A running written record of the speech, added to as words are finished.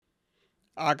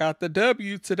I got the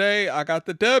W today. I got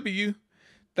the W.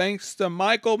 Thanks to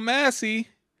Michael Massey,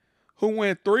 who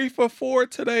went 3 for 4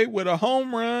 today with a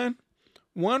home run,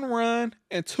 1 run,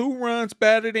 and 2 runs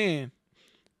batted in.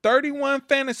 31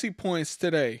 fantasy points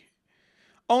today.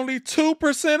 Only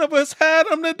 2% of us had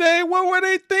him today. What were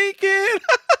they thinking?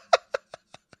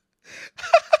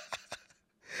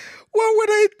 What were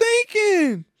they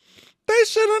thinking? They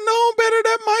should have known better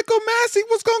that Michael Massey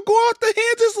was going to go off the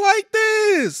hinges like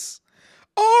this.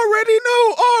 Already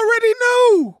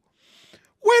knew.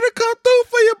 Way to come through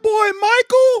for your boy,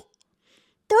 Michael.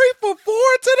 3 for 4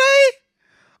 today?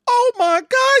 Oh my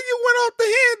God, you went off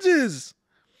the hinges.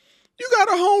 You got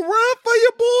a home run for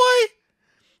your boy?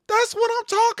 That's what I'm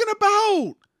talking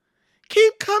about.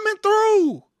 Keep coming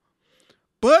through.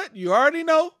 But you already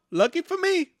know, lucky for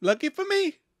me.